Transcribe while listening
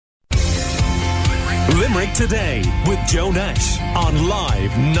Limerick Today with Joe Nash on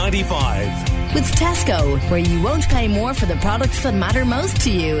Live 95. With Tesco, where you won't pay more for the products that matter most to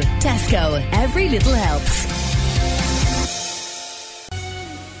you. Tesco, every little helps.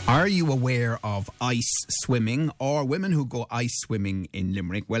 Are you aware of ice swimming or women who go ice swimming in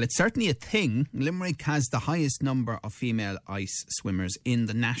Limerick? Well, it's certainly a thing. Limerick has the highest number of female ice swimmers in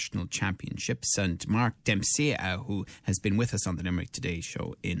the national championships. And Mark Dempsey, who has been with us on the Limerick Today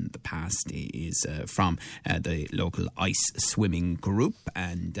show in the past, is from the local ice swimming group.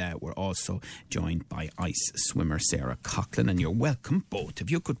 And we're also joined by ice swimmer Sarah Coughlin. And you're welcome, both of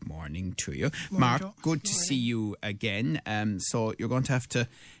you. Good morning to you. Morning, Mark, Joe. good to see you again. So you're going to have to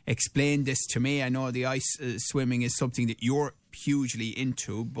explain this to me. I know the ice swimming is something that you're hugely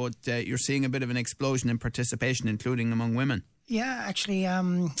into, but you're seeing a bit of an explosion in participation, including among women. Yeah, actually,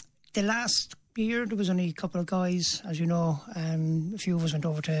 the last year there was only a couple of guys, as you know. A few of us went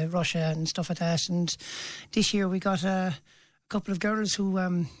over to Russia and stuff like that. And this year we got a couple of girls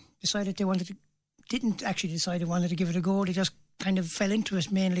who decided they wanted to, didn't actually decide they wanted to give it a go. They just kind of fell into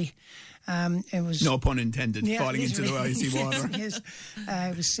it mainly. It was no pun intended, falling into the icy water. Yes.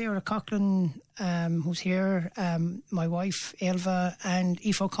 It was Sarah Coughlin, who's here, my wife Ailva, and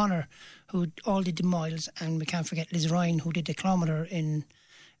Aoife O'Connor, who all did the miles, and we can't forget Liz Ryan, who did the kilometre in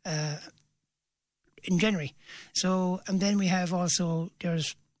January. So, and then we have also,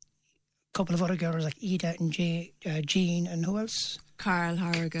 there's a couple of other girls like Ida and Jean, and who else? Carl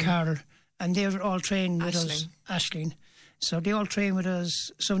Harrigan. Carl. And they're all trained with us. Aisling. So they all train with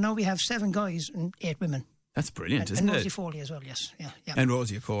us. So now we have 7 guys and 8 women. That's brilliant, isn't it? And Rosie Foley as well, yes. Yeah. And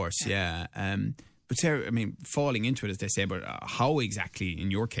Rosie, of course, yeah. But Sarah, I mean, falling into it, as they say, but how exactly in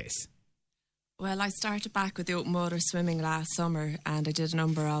your case? Well, I started back with the open water swimming last summer, and I did a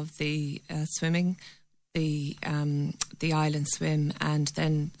number of the swimming, the island swim, and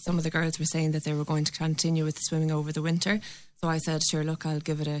then some of the girls were saying that they were going to continue with the swimming over the winter. So I said, sure, look, I'll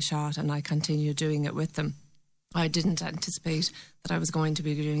give it a shot, and I continued doing it with them. I didn't anticipate that I was going to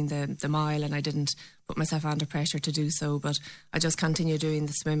be doing the mile, and I didn't put myself under pressure to do so, but I just continued doing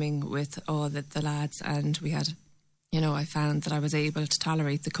the swimming with all the lads, and we had, I found that I was able to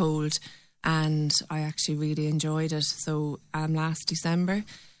tolerate the cold, and I actually really enjoyed it. So last December,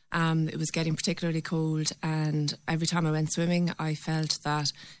 it was getting particularly cold, and every time I went swimming, I felt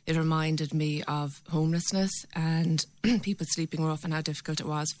that it reminded me of homelessness and people sleeping rough and how difficult it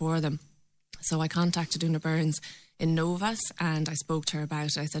was for them. So I contacted Una Burns in Novas, and I spoke to her about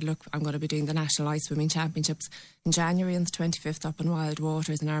it. I said, look, I'm going to be doing the National Ice Swimming Championships in January on the 25th up in Wild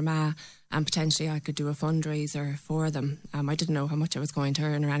Waters in Armagh, and potentially I could do a fundraiser for them. I didn't know how much I was going to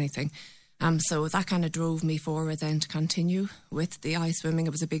earn or anything. So that kind of drove me forward then to continue with the ice swimming.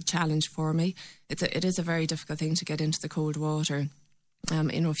 It was a big challenge for me. It is a very difficult thing to get into the cold water,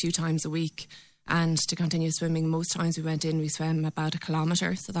 a few times a week. And to continue swimming, most times we swam about 1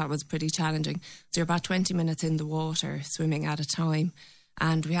 kilometre, so that was pretty challenging. So you're about 20 minutes in the water swimming at a time.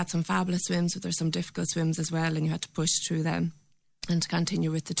 And we had some fabulous swims, but there's some difficult swims as well, and you had to push through them and to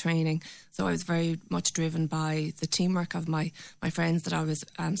continue with the training. So I was very much driven by the teamwork of my friends that I was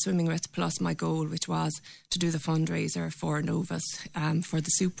swimming with, plus my goal, which was to do the fundraiser for Novas for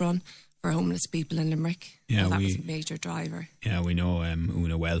the soup run for homeless people in Limerick. Yeah, so that was a major driver. Yeah, we know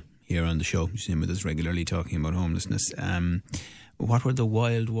Una well here on the show. She's in with us regularly talking about homelessness. What were the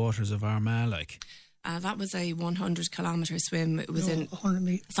wild waters of Armagh like? That was a 100 kilometre swim. It was 100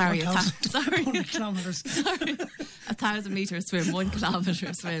 metres. Sorry, 100 kilometres. Sorry, 1,000 metre swim, 1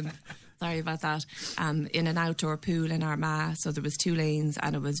 kilometre swim. Sorry about that. In an outdoor pool in Armagh, so there was 2 lanes,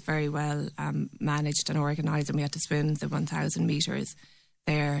 and it was very well managed and organised, and we had to swim the 1,000 metres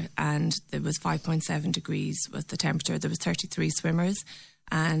there, and there was 5.7 degrees was the temperature. There was 33 swimmers,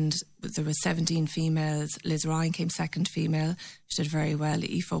 and there was 17 females. Liz Ryan came second female. She did very well.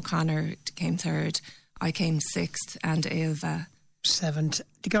 Aoife O'Connor came third. I came sixth, and Ailva 7th.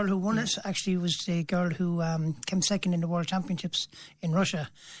 The girl who won it actually was the girl who came second in the World Championships in Russia,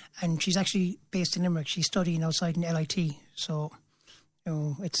 and she's actually based in Limerick. She's studying outside in LIT, so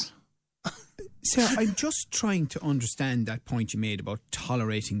it's... Sarah, I'm just trying to understand that point you made about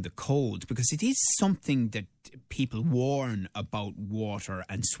tolerating the cold, because it is something that people warn about water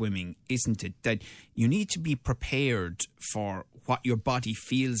and swimming, isn't it? That you need to be prepared for what your body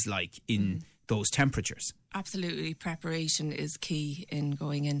feels like in those temperatures. Absolutely, preparation is key in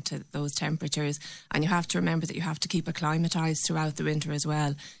going into those temperatures, and you have to remember that you have to keep acclimatised throughout the winter as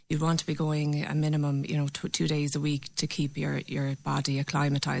well. You'd want to be going a minimum, 2 days a week to keep your body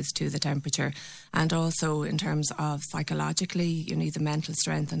acclimatised to the temperature. And also in terms of psychologically, you need the mental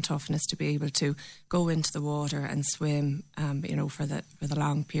strength and toughness to be able to go into the water and swim, for the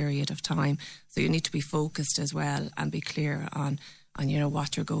long period of time. So you need to be focused as well and be clear on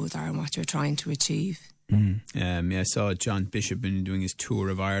what your goals are and what you're trying to achieve. I saw John Bishop been doing his tour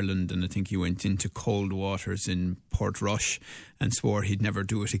of Ireland, and I think he went into cold waters in Portrush and swore he'd never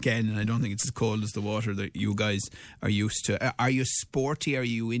do it again. And I don't think it's as cold as the water that you guys are used to. Are you sporty? Are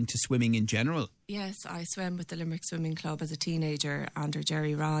you into swimming in general? Yes, I swam with the Limerick Swimming Club as a teenager under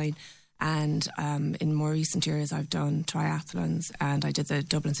Jerry Ryan. And in more recent years, I've done triathlons, and I did the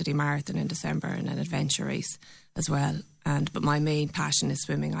Dublin City Marathon in December and an adventure race as well. But my main passion is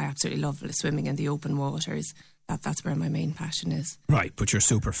swimming. I absolutely love swimming in the open waters. That's where my main passion is. Right, but you're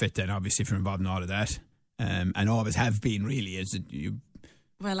super fit then, obviously, from involved in all of that, and always have been. Really, is it you?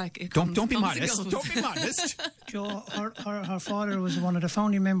 Well, don't be modest. Don't be modest. Joe, her father was one of the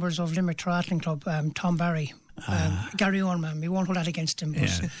founding members of Limerick Triathlon Club, Tom Barry. Gary Orman, we won't hold that against him.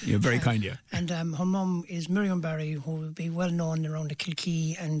 Yeah, you're very kind, yeah. And her mum is Miriam Barry, who will be well known around the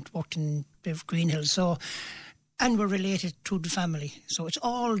Kilkee and worked in Greenhill. So, and we're related to the family. So it's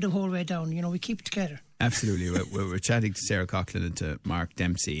all the whole way down. We keep it together. Absolutely. We're chatting to Sarah Coughlin and to Mark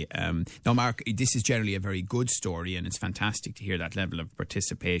Dempsey. Now, Mark, this is generally a very good story, and it's fantastic to hear that level of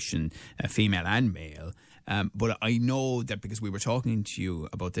participation, female and male. But I know that because we were talking to you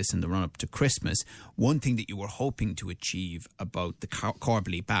about this in the run-up to Christmas, one thing that you were hoping to achieve about the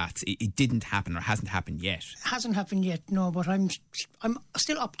Corbally Baths, it didn't happen or hasn't happened yet. It hasn't happened yet, no, but I'm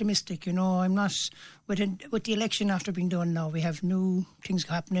still optimistic, I'm not, with the election after being done now, we have new things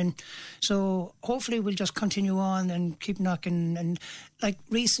happening. So hopefully we'll just continue on and keep knocking. And like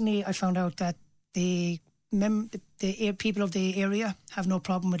recently I found out that the people of the area have no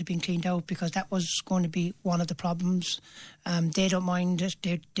problem with it being cleaned out, because that was going to be one of the problems. They don't mind it.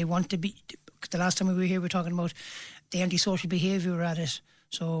 They want to be. The last time we were here, we were talking about the antisocial behaviour at it.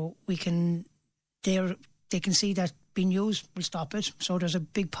 So they can see that being used will stop it. So there's a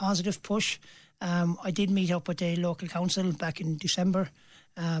big positive push. I did meet up with the local council back in December,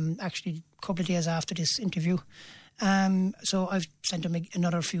 actually a couple of days after this interview. So I've sent them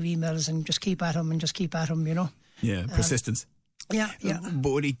another few emails and just keep at them. Yeah, persistence. Yeah.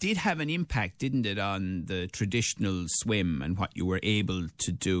 But it did have an impact, didn't it, on the traditional swim and what you were able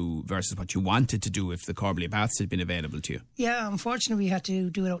to do versus what you wanted to do if the Corbally Baths had been available to you? Yeah, unfortunately we had to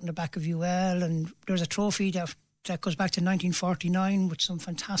do it out in the back of UL, and there's a trophy that goes back to 1949 with some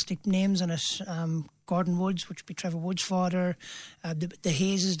fantastic names on it. Gordon Woods, which would be Trevor Woods' father, the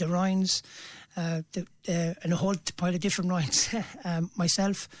Hayeses, the Ryans, and a whole pile of different Ryans,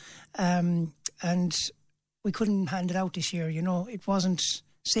 myself, and we couldn't hand it out this year. It wasn't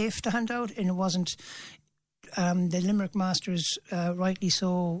safe to hand out, and it wasn't. The Limerick Masters, rightly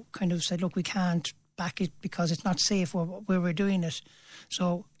so, kind of said, look, we can't back it because it's not safe where we're doing it.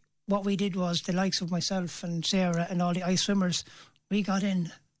 So what we did was, the likes of myself and Sarah and all the ice swimmers, we got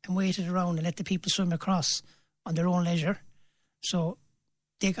in and waited around and let the people swim across on their own leisure. So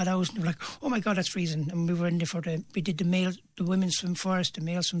they got out and they were like, oh my God, that's freezing. And we were in there we did the women's swim first, the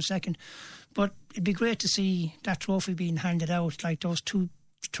male swim second. But it'd be great to see that trophy being handed out, like those two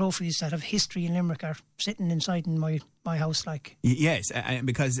trophies that have history in Limerick are sitting inside in my house. Yes,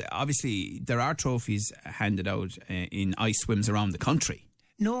 because obviously there are trophies handed out in ice swims around the country.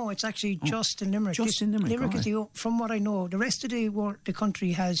 No, it's actually just in Limerick. Just in Limerick. Limerick is from what I know, the rest of the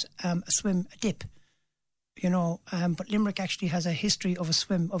country has a dip. But Limerick actually has a history of a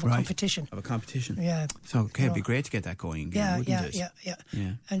swim, of a competition. Of a competition. Yeah. So, it'd be great to get that going again, wouldn't it?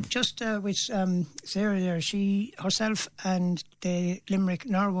 Yeah. And just with Sarah there, she herself and the Limerick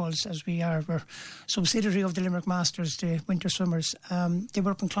Narwhals, as we're subsidiary of the Limerick Masters, the winter swimmers, they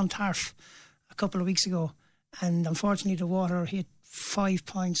were up in Clontarf a couple of weeks ago, and unfortunately the water hit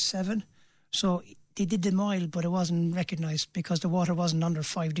 5.7, so they did the mile, but it wasn't recognised because the water wasn't under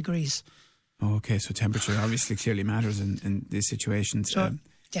 5 degrees. Okay, so temperature obviously clearly matters in these situations. So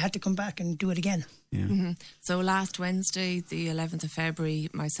they had to come back and do it again. Yeah. Mm-hmm. So last Wednesday, the 11th of February,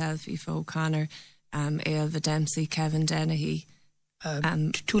 myself, Aoife O'Connor, Ailva Dempsey, Kevin Dennehy,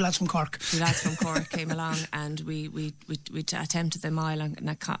 two lads from Cork. Came along, and we attempted the mile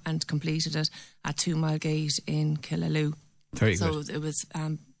and completed it at 2 Mile Gate in Killaloe. Very good. So it was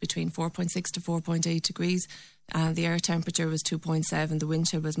between 4.6 to 4.8 degrees. The air temperature was 2.7, the wind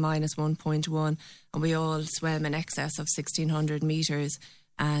chill was minus 1.1, and we all swam in excess of 1,600 metres.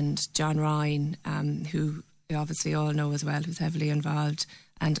 and John Ryan, who you obviously all know as well, who's heavily involved,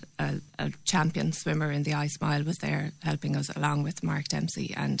 and a champion swimmer in the ice mile was there helping us, along with Mark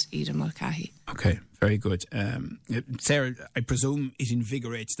Dempsey and Eden Mulcahy. Okay, very good. Sarah, I presume it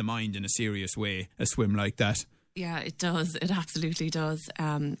invigorates the mind in a serious way, a swim like that. Yeah, it does. It absolutely does.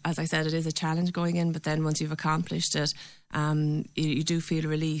 As I said, it is a challenge going in, but then once you've accomplished it, you do feel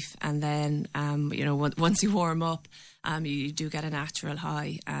relief. And then, once you warm up, you do get a natural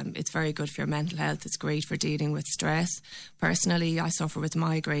high. It's very good for your mental health. It's great for dealing with stress. Personally, I suffer with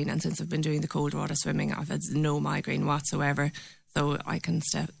migraine, and since I've been doing the cold water swimming, I've had no migraine whatsoever. So I can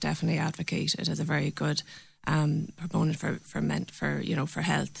definitely advocate it as a very good proponent for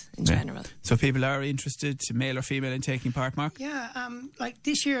health in general. So people are interested, male or female, in taking part, Mark? Yeah, like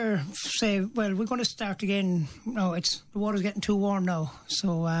this year, we're going to start again. No, the water's getting too warm now,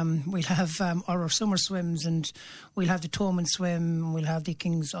 so we'll have our summer swims, and we'll have the Thomond swim, we'll have the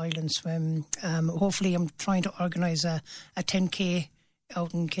Kings Island swim. Hopefully, I'm trying to organise a 10k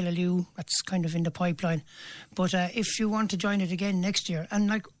out in Killaloe. That's kind of in the pipeline. But if you want to join it again next year,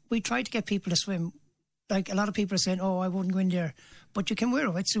 and we try to get people to swim. Like a lot of people are saying, I wouldn't go in there. But you can wear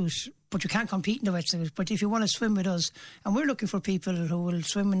a wetsuit, but you can't compete in the wetsuit. But if you want to swim with us, and we're looking for people who will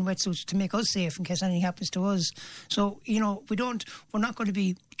swim in wetsuits to make us safe in case anything happens to us. So, we're not going to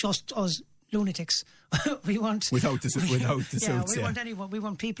be just us lunatics. We want... Without the suits, yeah. We want anyone. We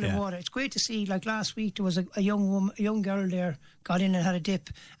want people in water. It's great to see, like last week, there was a young girl there, got in and had a dip.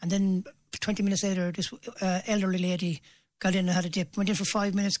 And then 20 minutes later, this elderly lady got in and had a dip, went in for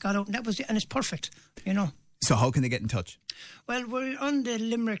 5 minutes, got out, and that was it, and it's perfect, So how can they get in touch? Well, we're on the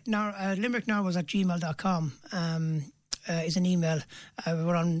limericknarwhals@gmail.com is an email.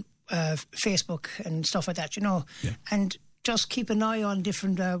 We're on Facebook and stuff like that, Yeah. And just keep an eye on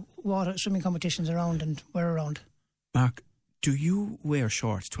different water swimming competitions around, and we're around. Mark, do you wear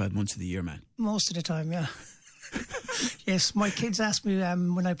shorts 12 months of the year, man? Most of the time, yeah. Yes, my kids ask me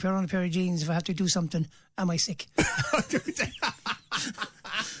when I put on a pair of jeans if I have to do something, am I sick?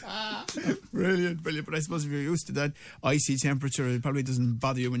 Brilliant. But I suppose if you're used to that icy temperature, it probably doesn't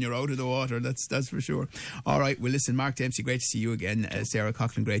bother you when you're out of the water. That's for sure. All right. Well, listen, Mark Dempsey, great to see you again. Sarah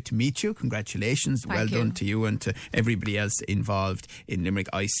Coughlin, great to meet you. Congratulations. Well done to you and to everybody else involved in Limerick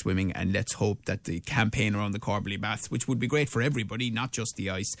ice swimming. And let's hope that the campaign around the Corbally Baths, which would be great for everybody, not just the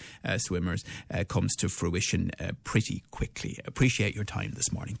ice swimmers, comes to fruition pretty quickly. Appreciate your time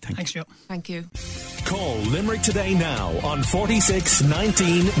this morning. Thanks, Joe. Thank you. Call Limerick today now on 46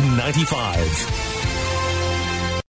 19 95.